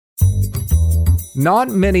Not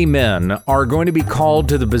many men are going to be called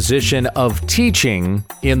to the position of teaching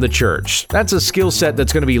in the church. That's a skill set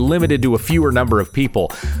that's going to be limited to a fewer number of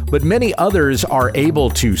people. But many others are able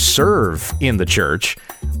to serve in the church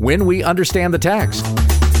when we understand the text.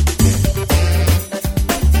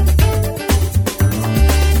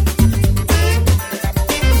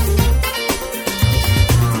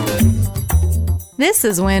 This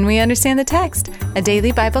is When We Understand the Text, a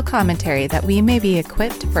daily Bible commentary that we may be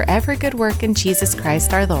equipped for every good work in Jesus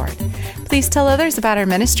Christ our Lord. Please tell others about our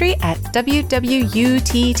ministry at www.utt.com.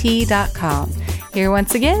 Here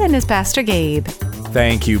once again is Pastor Gabe.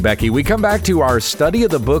 Thank you, Becky. We come back to our study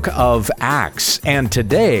of the book of Acts, and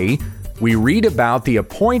today we read about the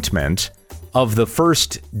appointment of the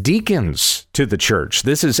first deacons to the church.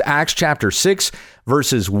 This is Acts chapter 6,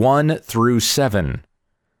 verses 1 through 7.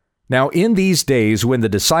 Now, in these days, when the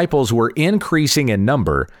disciples were increasing in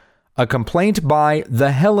number, a complaint by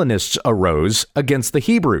the Hellenists arose against the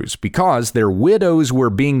Hebrews because their widows were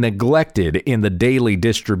being neglected in the daily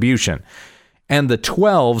distribution. And the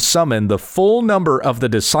 12 summoned the full number of the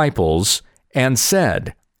disciples and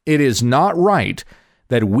said, "It is not right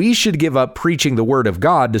that we should give up preaching the word of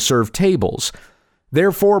God to serve tables.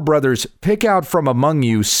 Therefore, brothers, pick out from among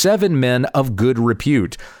you 7 men of good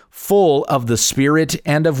repute, full of the Spirit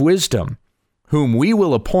and of wisdom, whom we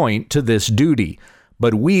will appoint to this duty,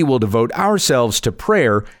 but we will devote ourselves to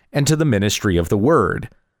prayer and to the ministry of the word."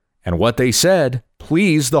 And what they said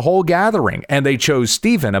pleased the whole gathering, and they chose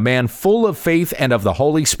Stephen, a man full of faith and of the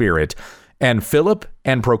Holy Spirit, and Philip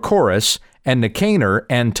and Prochorus, and Nicanor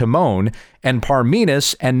and Timon, and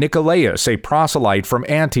Parmenas and Nicolaus, a proselyte from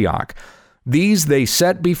Antioch. These they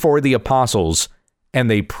set before the apostles, and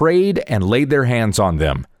they prayed and laid their hands on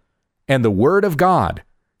them. And the word of God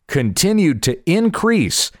continued to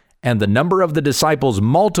increase, and the number of the disciples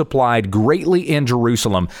multiplied greatly in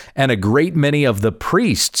Jerusalem, and a great many of the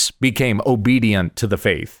priests became obedient to the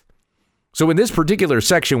faith. So in this particular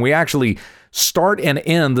section, we actually start and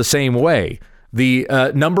end the same way. The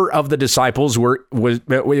number of the disciples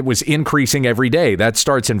was increasing every day. That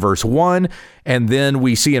starts in verse 1, and then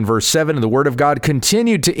we see in verse 7, and the word of God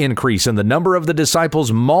continued to increase, and the number of the disciples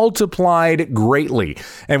multiplied greatly.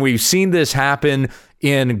 And we've seen this happen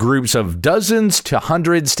in groups of dozens to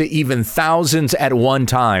hundreds to even thousands at one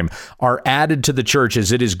time are added to the church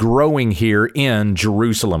as it is growing here in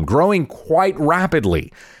Jerusalem, growing quite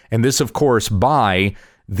rapidly. And this, of course, by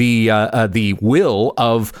the will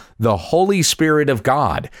of the Holy Spirit of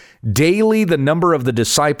God. Daily, the number of the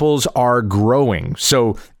disciples are growing.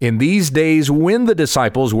 So in these days, when the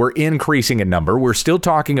disciples were increasing in number, we're still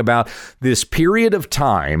talking about this period of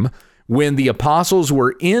time when the apostles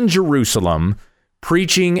were in Jerusalem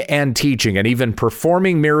preaching and teaching and even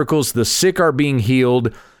performing miracles. The sick are being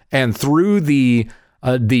healed, and through the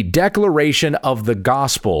declaration of the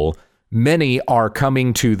gospel, many are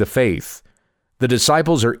coming to the faith. The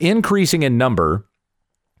disciples are increasing in number,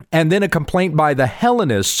 and then a complaint by the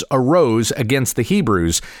Hellenists arose against the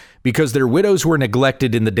Hebrews because their widows were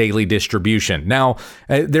neglected in the daily distribution. Now,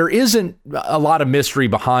 there isn't a lot of mystery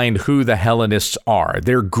behind who the Hellenists are.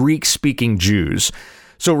 They're Greek-speaking Jews.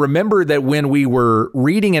 So remember that when we were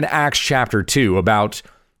reading in Acts chapter 2 about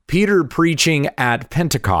Peter preaching at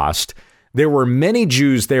Pentecost, there were many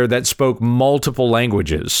Jews there that spoke multiple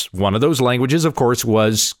languages. One of those languages, of course,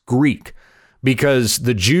 was Greek, because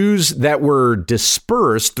the Jews that were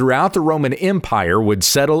dispersed throughout the Roman Empire would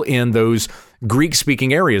settle in those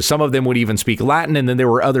Greek-speaking areas. Some of them would even speak Latin, and then there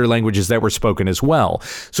were other languages that were spoken as well.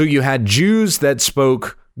 So you had Jews that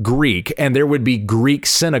spoke Greek, and there would be Greek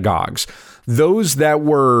synagogues. Those that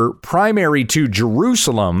were primary to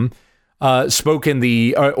Jerusalem spoke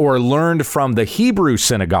in or learned from the Hebrew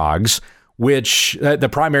synagogues, which the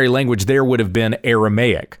primary language there would have been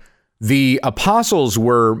Aramaic. The apostles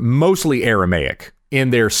were mostly Aramaic in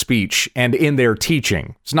their speech and in their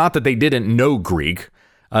teaching. It's not that they didn't know Greek.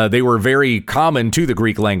 They were very common to the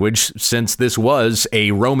Greek language since this was a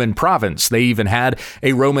Roman province. They even had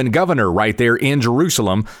a Roman governor right there in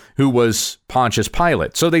Jerusalem who was Pontius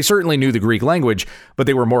Pilate. So they certainly knew the Greek language, but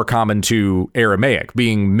they were more common to Aramaic,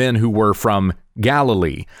 being men who were from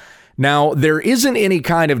Galilee. Now, there isn't any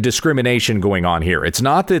kind of discrimination going on here. It's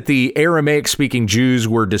not that the Aramaic-speaking Jews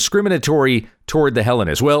were discriminatory toward the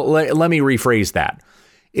Hellenists. Well, let me rephrase that.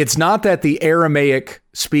 It's not that the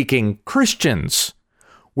Aramaic-speaking Christians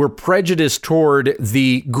were prejudiced toward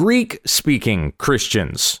the Greek-speaking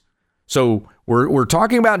Christians. So we're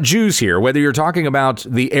talking about Jews here, whether you're talking about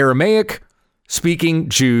the Aramaic-speaking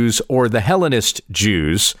Jews or the Hellenist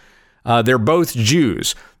Jews. They're both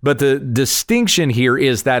Jews, but the distinction here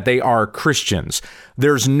is that they are Christians.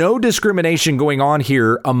 There's no discrimination going on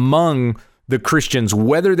here among the Christians,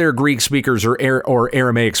 whether they're Greek speakers or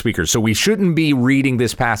Aramaic speakers. So we shouldn't be reading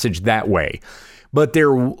this passage that way. But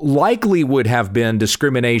there likely would have been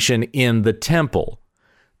discrimination in the temple,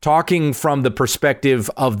 talking from the perspective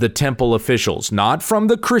of the temple officials, not from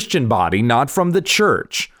the Christian body, not from the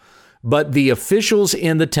church, but the officials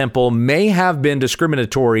in the temple may have been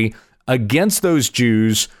discriminatory against those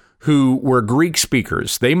Jews who were Greek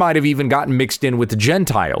speakers. They might have even gotten mixed in with the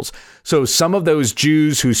Gentiles. So some of those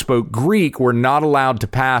Jews who spoke Greek were not allowed to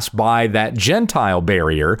pass by that Gentile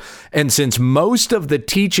barrier. And since most of the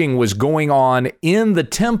teaching was going on in the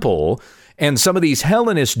temple, and some of these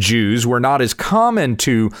Hellenist Jews were not as common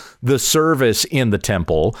to the service in the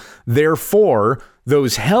temple, therefore,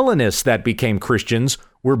 those Hellenists that became Christians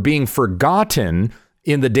were being forgotten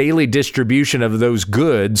in the daily distribution of those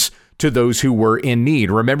goods to those who were in need.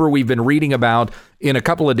 Remember, we've been reading about in a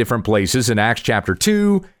couple of different places in Acts chapter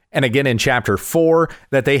 2 and again in chapter 4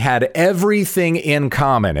 that they had everything in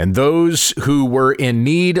common, and those who were in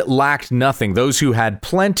need lacked nothing. Those who had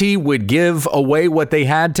plenty would give away what they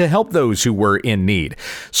had to help those who were in need.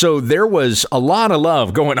 So there was a lot of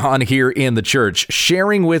love going on here in the church,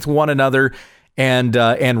 sharing with one another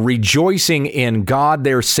and rejoicing in God,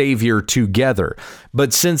 their Savior, together.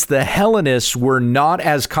 But since the Hellenists were not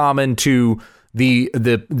as common to the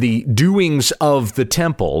doings of the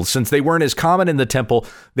temple, since they weren't as common in the temple,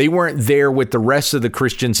 they weren't there with the rest of the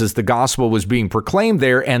Christians as the gospel was being proclaimed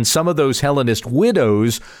there, and some of those Hellenist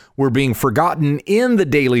widows were being forgotten in the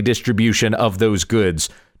daily distribution of those goods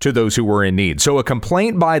to those who were in need. So a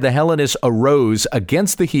complaint by the Hellenists arose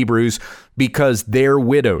against the Hebrews because their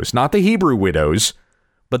widows, not the Hebrew widows,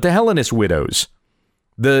 but the Hellenist widows,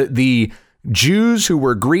 the Jews who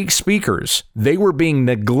were Greek speakers, they were being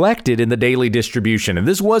neglected in the daily distribution. And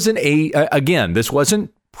this wasn't this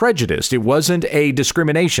wasn't prejudice. It wasn't a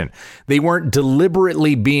discrimination. They weren't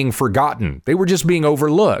deliberately being forgotten. They were just being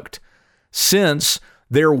overlooked, since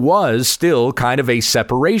there was still kind of a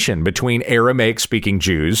separation between Aramaic-speaking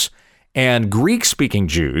Jews and Greek-speaking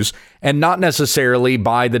Jews, and not necessarily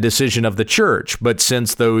by the decision of the church, but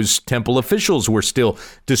since those temple officials were still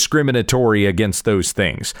discriminatory against those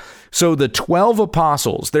things. So the 12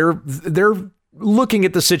 apostles, they're looking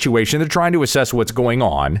at the situation, they're trying to assess what's going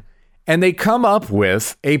on, and they come up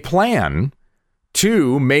with a plan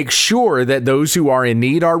to make sure that those who are in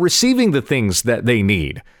need are receiving the things that they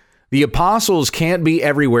need. The apostles can't be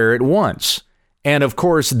everywhere at once. And of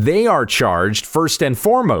course, they are charged first and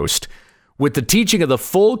foremost with the teaching of the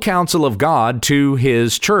full counsel of God to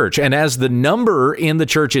his church. And as the number in the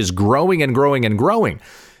church is growing and growing and growing,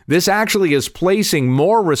 this actually is placing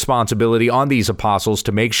more responsibility on these apostles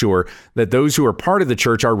to make sure that those who are part of the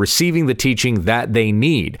church are receiving the teaching that they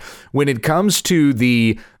need. When it comes to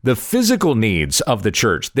the physical needs of the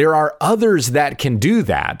church, there are others that can do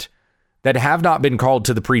that have not been called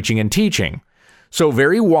to the preaching and teaching. So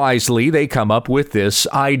very wisely, they come up with this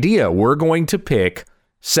idea. We're going to pick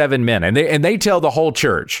 7 men. And they tell the whole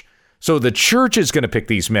church. So the church is going to pick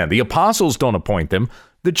these men. The apostles don't appoint them.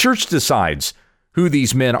 The church decides who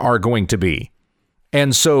these men are going to be.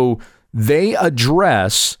 And so they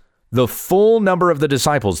address the full number of the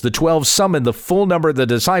disciples. The 12 summoned the full number of the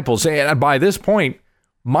disciples. And by this point,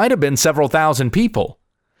 might have been several thousand people.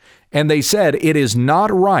 And they said, it is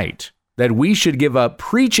not right that we should give up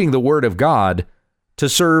preaching the word of God to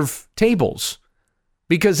serve tables,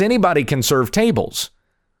 because anybody can serve tables.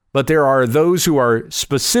 But there are those who are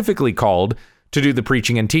specifically called to do the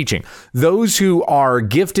preaching and teaching. Those who are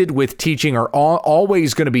gifted with teaching are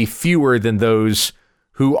always going to be fewer than those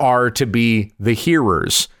who are to be the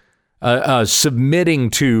hearers, submitting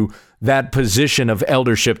to that position of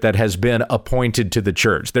eldership that has been appointed to the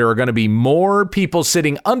church. There are going to be more people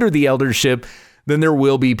sitting under the eldership than there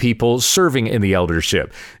will be people serving in the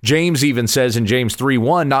eldership. James even says in James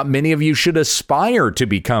 3:1, not many of you should aspire to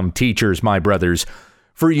become teachers, my brothers,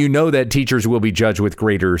 for you know that teachers will be judged with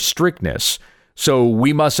greater strictness. So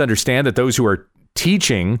we must understand that those who are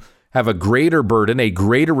teaching have a greater burden, a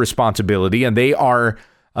greater responsibility, and they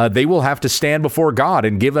will have to stand before God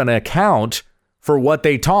and give an account for what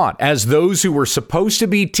they taught, as those who were supposed to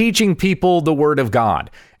be teaching people the word of God,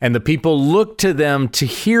 and the people looked to them to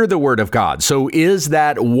hear the word of God. So is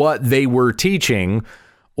that what they were teaching,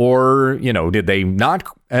 or, did they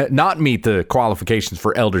not meet the qualifications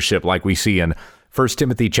for eldership like we see in 1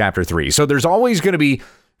 Timothy chapter 3? So there's always going to be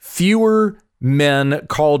fewer men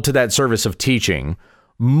called to that service of teaching.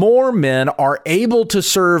 More men are able to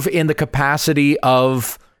serve in the capacity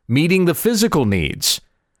of meeting the physical needs,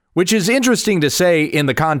 which is interesting to say in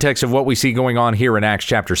the context of what we see going on here in Acts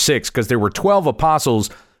chapter 6, because there were 12 apostles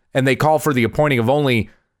and they call for the appointing of only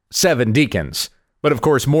 7 deacons. But of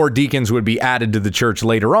course, more deacons would be added to the church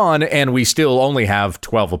later on, and we still only have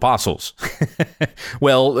 12 apostles.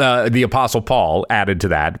 Well, the apostle Paul added to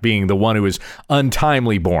that, being the one who was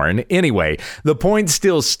untimely born. Anyway, the point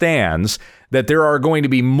still stands that there are going to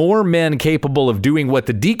be more men capable of doing what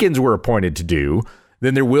the deacons were appointed to do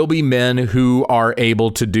than there will be men who are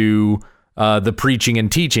able to do the preaching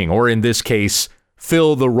and teaching, or in this case,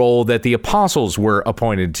 fill the role that the apostles were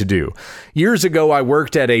appointed to do. Years ago, I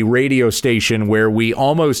worked at a radio station where we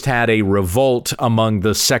almost had a revolt among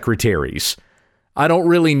the secretaries. I don't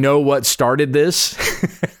really know what started this.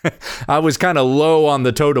 I was kind of low on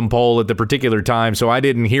the totem pole at the particular time, so I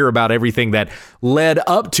didn't hear about everything that led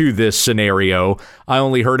up to this scenario. I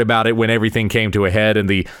only heard about it when everything came to a head and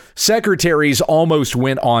the secretaries almost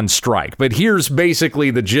went on strike. But here's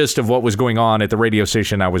basically the gist of what was going on at the radio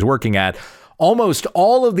station I was working at. Almost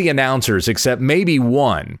all of the announcers, except maybe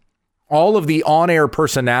one, all of the on-air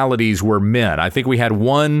personalities were men. I think we had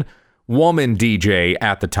one woman DJ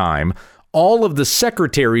at the time. All of the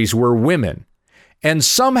secretaries were women. And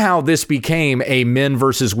somehow this became a men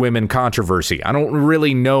versus women controversy. I don't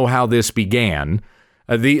really know how this began.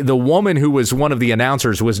 The woman who was one of the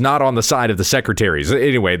announcers was not on the side of the secretaries.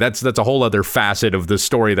 Anyway, that's a whole other facet of the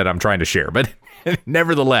story that I'm trying to share. But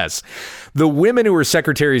nevertheless, the women who were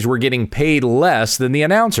secretaries were getting paid less than the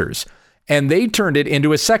announcers. And they turned it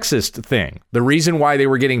into a sexist thing. The reason why they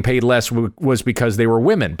were getting paid less was because they were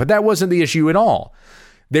women. But that wasn't the issue at all.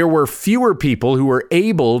 There were fewer people who were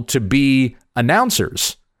able to be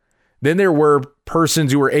announcers. Then there were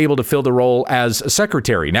persons who were able to fill the role as a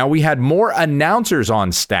secretary. Now, we had more announcers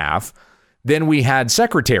on staff than we had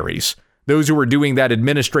secretaries, those who were doing that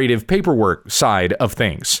administrative paperwork side of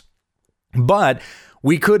things. But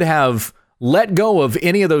we could have let go of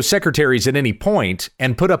any of those secretaries at any point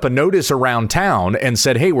and put up a notice around town and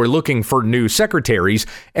said, hey, we're looking for new secretaries.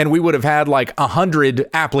 And we would have had like 100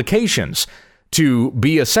 applications to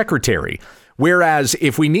be a secretary. Whereas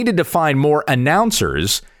if we needed to find more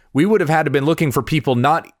announcers, we would have had to been looking for people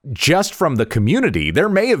not just from the community. There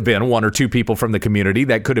may have been one or two people from the community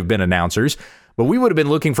that could have been announcers, but we would have been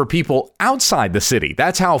looking for people outside the city.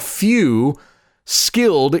 That's how few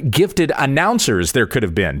skilled, gifted announcers there could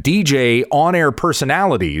have been, DJ on-air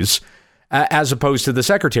personalities, as opposed to the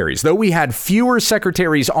secretaries. Though we had fewer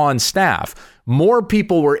secretaries on staff, more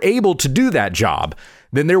people were able to do that job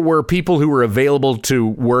than there were people who were available to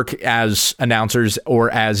work as announcers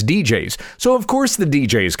or as DJs. So, of course, the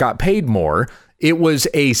DJs got paid more. It was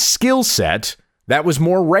a skill set that was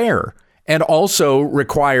more rare and also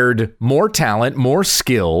required more talent, more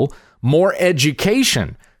skill, more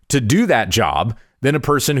education to do that job than a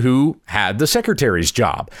person who had the secretary's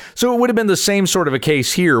job. So it would have been the same sort of a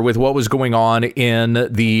case here with what was going on in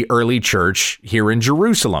the early church here in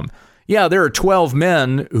Jerusalem. Yeah, there are 12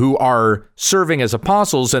 men who are serving as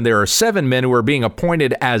apostles, and there are 7 men who are being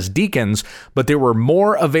appointed as deacons, but there were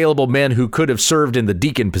more available men who could have served in the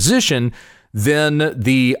deacon position than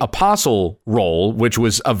the apostle role, which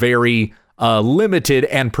was a very limited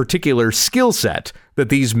and particular skill set that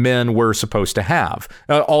these men were supposed to have.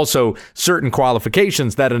 Also, certain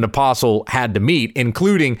qualifications that an apostle had to meet,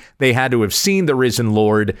 including they had to have seen the risen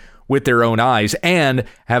Lord with their own eyes and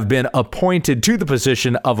have been appointed to the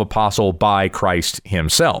position of apostle by Christ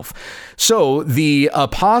himself. So the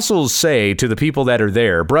apostles say to the people that are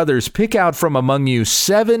there, brothers, pick out from among you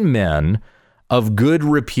 7 men of good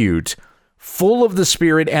repute, full of the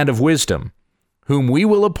Spirit and of wisdom, whom we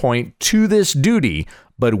will appoint to this duty,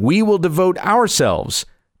 but we will devote ourselves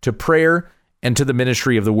to prayer and to the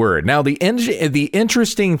ministry of the word. Now, the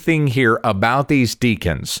interesting thing here about these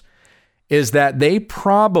deacons is that they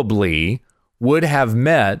probably would have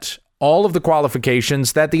met all of the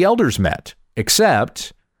qualifications that the elders met,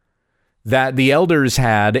 except that the elders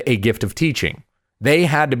had a gift of teaching. They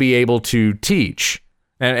had to be able to teach.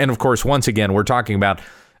 And of course, once again, we're talking about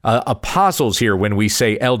apostles here when we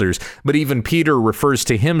say elders, but even Peter refers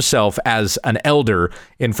to himself as an elder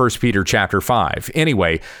in 1 Peter chapter 5.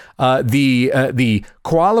 Anyway, the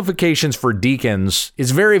qualifications for deacons is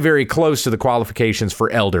very, very close to the qualifications for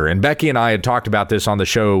elder. And Becky and I had talked about this on the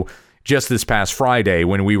show just this past Friday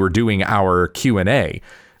when we were doing our Q&A.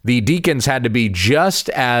 The deacons had to be just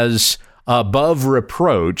as above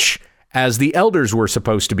reproach as the elders were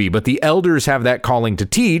supposed to be, but the elders have that calling to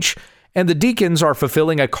teach, and the deacons are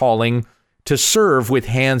fulfilling a calling to serve with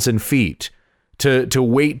hands and feet, to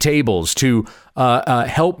wait tables, to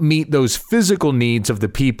help meet those physical needs of the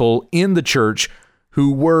people in the church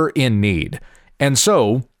who were in need. And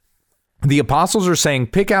so the apostles are saying,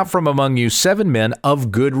 pick out from among you 7 men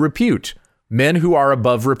of good repute, men who are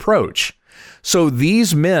above reproach. So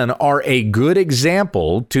these men are a good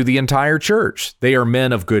example to the entire church. They are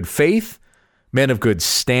men of good faith, men of good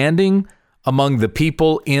standing among the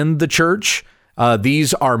people in the church.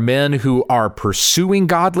 These are men who are pursuing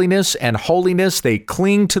godliness and holiness. They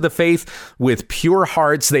cling to the faith with pure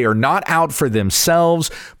hearts. They are not out for themselves,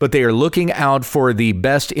 but they are looking out for the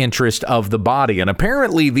best interest of the body. And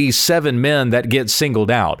apparently these 7 men that get singled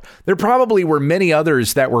out, there probably were many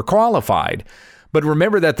others that were qualified. But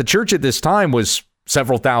remember that the church at this time was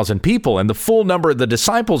several thousand people, and the full number of the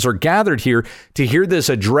disciples are gathered here to hear this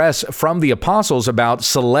address from the apostles about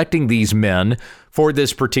selecting these men for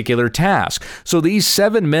this particular task. So these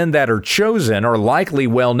 7 men that are chosen are likely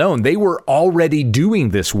well known. They were already doing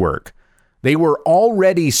this work. They were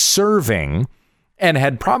already serving and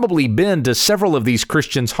had probably been to several of these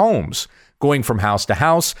Christians' homes, going from house to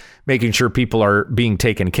house, making sure people are being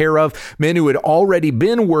taken care of, men who had already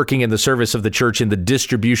been working in the service of the church in the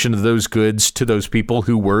distribution of those goods to those people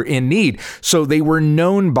who were in need. So they were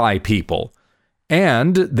known by people,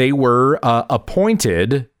 and they were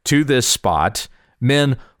appointed to this spot,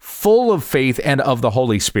 men full of faith and of the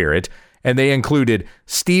Holy Spirit, and they included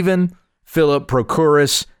Stephen, Philip,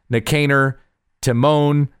 Prochorus, Nicanor,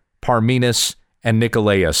 Timon, Parmenas, and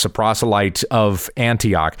Nicolaus, a proselyte of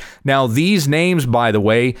Antioch. Now, these names, by the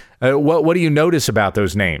way, what do you notice about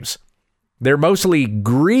those names? They're mostly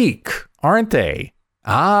Greek, aren't they?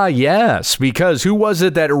 Ah, yes, because who was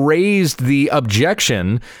it that raised the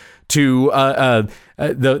objection to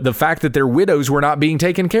the fact that their widows were not being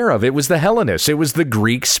taken care of? It was the Hellenists. It was the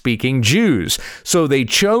Greek-speaking Jews. So they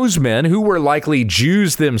chose men who were likely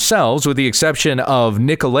Jews themselves, with the exception of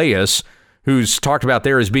Nicolaus, who's talked about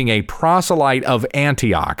there as being a proselyte of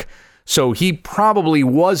Antioch. So he probably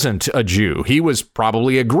wasn't a Jew. He was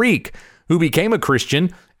probably a Greek who became a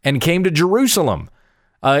Christian and came to Jerusalem.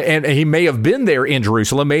 And he may have been there in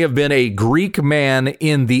Jerusalem, may have been a Greek man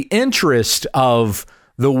in the interest of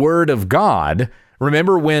the Word of God.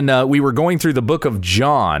 Remember when we were going through the book of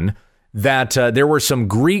John, that there were some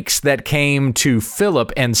Greeks that came to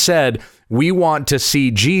Philip and said, "We want to see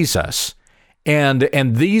Jesus." And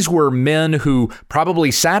these were men who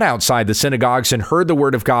probably sat outside the synagogues and heard the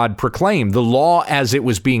word of God proclaimed, the law as it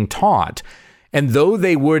was being taught. And though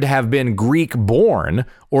they would have been Greek born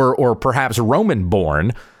or perhaps Roman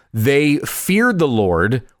born, they feared the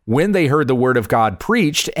Lord when they heard the word of God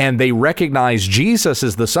preached, and they recognized Jesus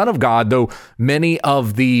as the Son of God, though many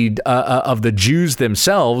of the Jews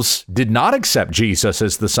themselves did not accept Jesus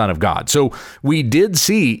as the Son of God. So we did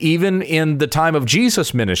see, even in the time of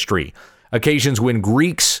Jesus' ministry, occasions when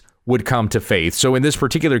Greeks would come to faith. So in this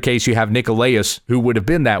particular case, you have Nicolaus, who would have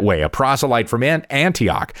been that way, a proselyte from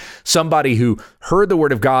Antioch, somebody who heard the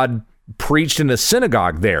word of God preached in a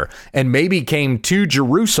synagogue there, and maybe came to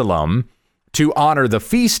Jerusalem to honor the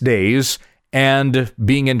feast days, and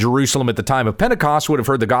being in Jerusalem at the time of Pentecost would have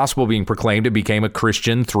heard the gospel being proclaimed and became a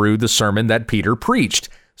Christian through the sermon that Peter preached.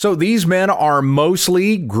 So these men are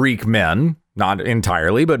mostly Greek men, not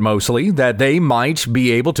entirely, but mostly, that they might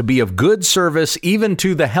be able to be of good service even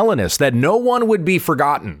to the Hellenists, that no one would be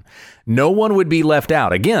forgotten. No one would be left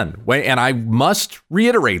out. Again, and I must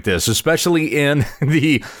reiterate this, especially in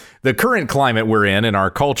the current climate we're in our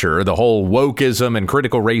culture, the whole wokeism and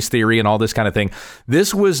critical race theory and all this kind of thing.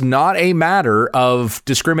 This was not a matter of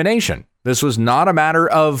discrimination. This was not a matter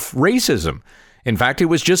of racism. In fact, it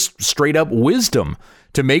was just straight up wisdom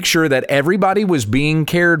to make sure that everybody was being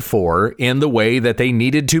cared for in the way that they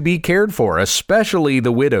needed to be cared for, especially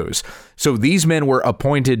the widows. So these men were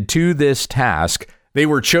appointed to this task. They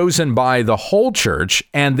were chosen by the whole church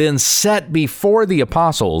and then set before the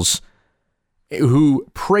apostles, who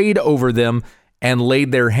prayed over them and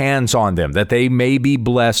laid their hands on them, that they may be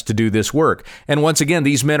blessed to do this work. And once again,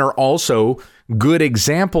 these men are also good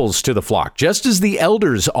examples to the flock. Just as the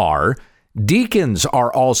elders are, deacons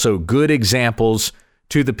are also good examples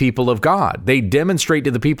to the people of God. They demonstrate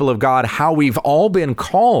to the people of God how we've all been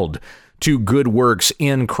called to good works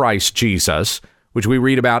in Christ Jesus, which we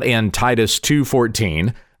read about in Titus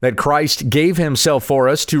 2:14, that Christ gave himself for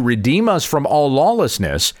us to redeem us from all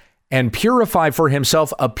lawlessness and purify for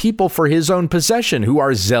himself a people for his own possession who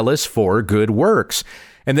are zealous for good works.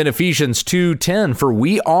 And then Ephesians 2:10, for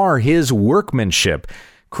we are his workmanship,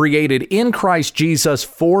 created in Christ Jesus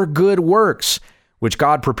for good works, which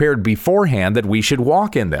God prepared beforehand that we should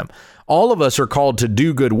walk in them. All of us are called to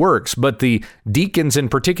do good works, but the deacons in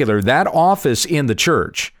particular, that office in the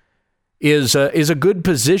church is a good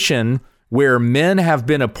position where men have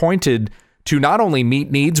been appointed to not only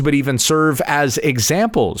meet needs, but even serve as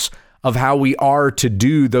examples of how we are to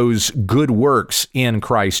do those good works in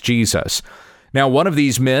Christ Jesus. Now, one of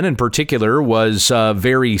these men in particular was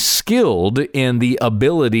very skilled in the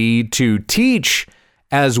ability to teach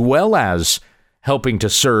as well as helping to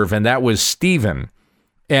serve, and that was Stephen.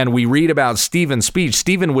 And we read about Stephen's speech.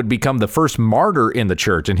 Stephen would become the first martyr in the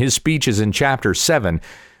church, and his speech is in chapter 7.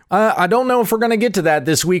 I don't know if we're going to get to that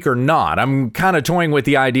this week or not. I'm kind of toying with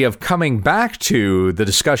the idea of coming back to the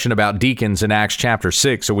discussion about deacons in Acts chapter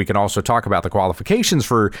 6, so we can also talk about the qualifications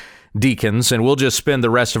for deacons, and we'll just spend the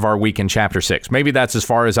rest of our week in chapter 6. Maybe that's as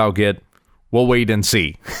far as I'll get. We'll wait and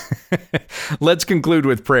see. Let's conclude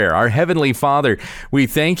with prayer. Our Heavenly Father, we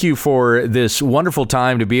thank you for this wonderful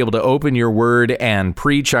time to be able to open your word and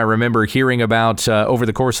preach. I remember hearing about over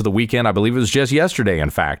the course of the weekend, I believe it was just yesterday, in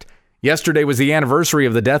fact. Yesterday was the anniversary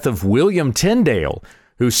of the death of William Tyndale,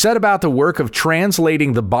 who set about the work of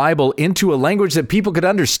translating the Bible into a language that people could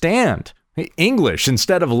understand, English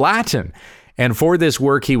instead of Latin. And for this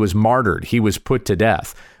work, he was martyred. He was put to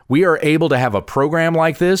death. We are able to have a program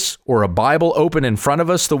like this or a Bible open in front of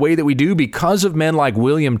us the way that we do because of men like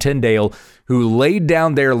William Tyndale, who laid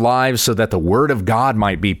down their lives so that the word of God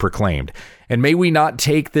might be proclaimed. And may we not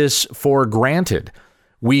take this for granted.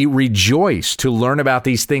 We rejoice to learn about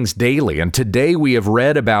these things daily. And today we have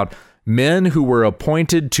read about men who were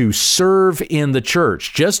appointed to serve in the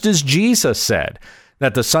church, just as Jesus said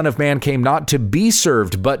that the Son of Man came not to be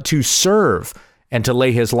served, but to serve and to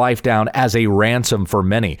lay his life down as a ransom for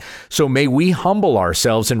many. So may we humble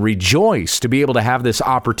ourselves and rejoice to be able to have this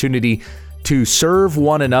opportunity to serve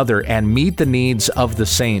one another and meet the needs of the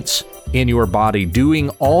saints in your body, doing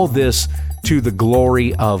all this to the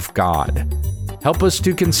glory of God. Help us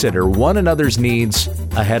to consider one another's needs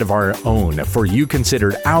ahead of our own, for you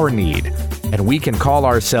considered our need, and we can call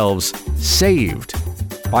ourselves saved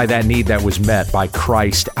by that need that was met by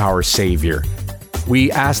Christ our Savior.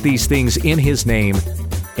 We ask these things in his name.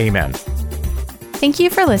 Amen. Thank you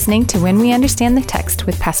for listening to When We Understand the Text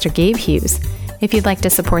with Pastor Gabe Hughes. If you'd like to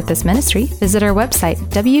support this ministry, visit our website,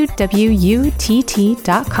 www.utt.com,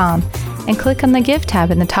 and click on the Give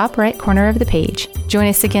tab in the top right corner of the page. Join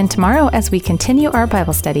us again tomorrow as we continue our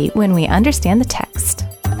Bible study when we understand the text.